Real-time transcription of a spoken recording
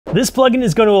This plugin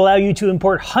is going to allow you to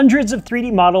import hundreds of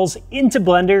 3D models into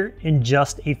Blender in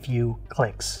just a few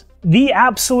clicks. The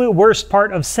absolute worst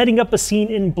part of setting up a scene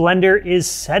in Blender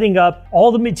is setting up all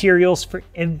the materials for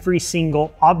every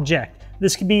single object.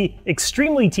 This can be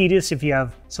extremely tedious if you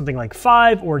have something like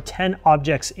 5 or 10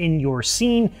 objects in your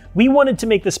scene. We wanted to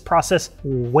make this process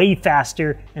way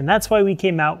faster, and that's why we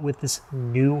came out with this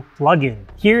new plugin.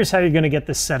 Here's how you're going to get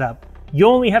this set up. You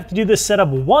only have to do this setup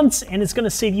once, and it's going to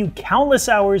save you countless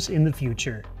hours in the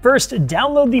future. First,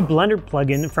 download the Blender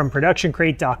plugin from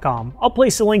ProductionCrate.com. I'll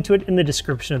place a link to it in the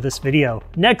description of this video.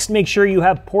 Next, make sure you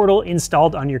have Portal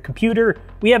installed on your computer.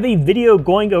 We have a video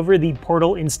going over the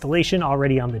Portal installation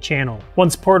already on the channel.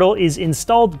 Once Portal is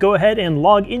installed, go ahead and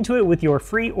log into it with your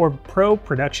free or pro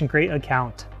ProductionCrate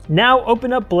account. Now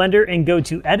open up Blender and go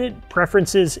to Edit,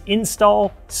 Preferences,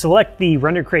 Install, select the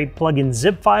RenderCrate plugin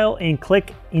zip file and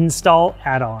click Install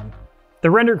Add-on. The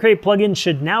RenderCrate plugin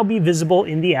should now be visible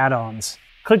in the add-ons.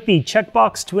 Click the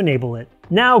checkbox to enable it.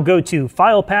 Now go to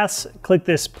File Paths, click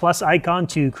this plus icon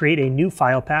to create a new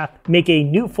file path. Make a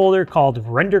new folder called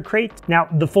RenderCrate. Now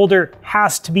the folder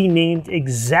has to be named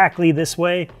exactly this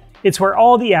way. It's where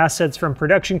all the assets from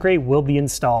ProductionCrate will be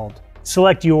installed.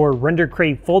 Select your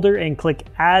RenderCrate folder and click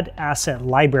Add Asset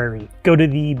Library. Go to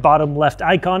the bottom left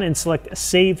icon and select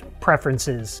Save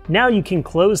Preferences. Now you can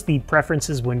close the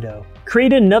Preferences window.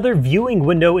 Create another viewing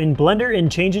window in Blender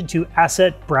and change it to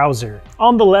Asset Browser.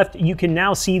 On the left, you can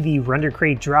now see the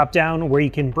RenderCrate dropdown where you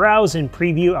can browse and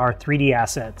preview our 3D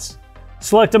assets.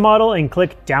 Select a model and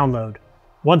click Download.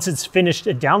 Once it's finished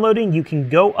downloading, you can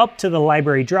go up to the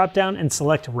library dropdown and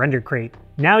select RenderCrate.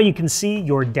 Now you can see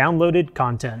your downloaded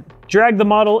content. Drag the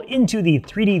model into the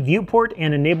 3D viewport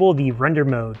and enable the render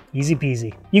mode. Easy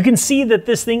peasy. You can see that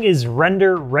this thing is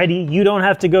render ready. You don't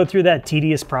have to go through that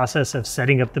tedious process of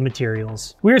setting up the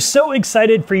materials. We're so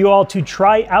excited for you all to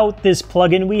try out this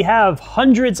plugin. We have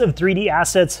hundreds of 3D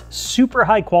assets, super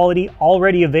high quality,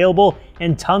 already available,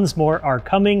 and tons more are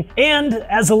coming. And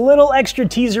as a little extra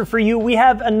teaser for you, we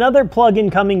have another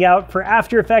plugin coming out for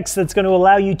After Effects that's going to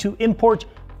allow you to import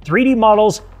 3D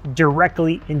models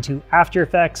directly into After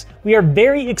Effects. We are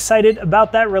very excited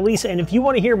about that release, and if you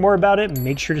want to hear more about it,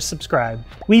 make sure to subscribe.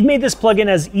 We've made this plugin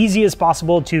as easy as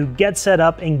possible to get set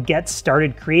up and get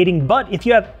started creating, but if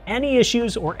you have any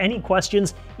issues or any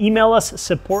questions, email us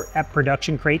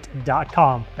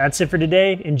support@ProductionCrate.com. That's it for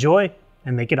today. Enjoy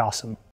and make it awesome.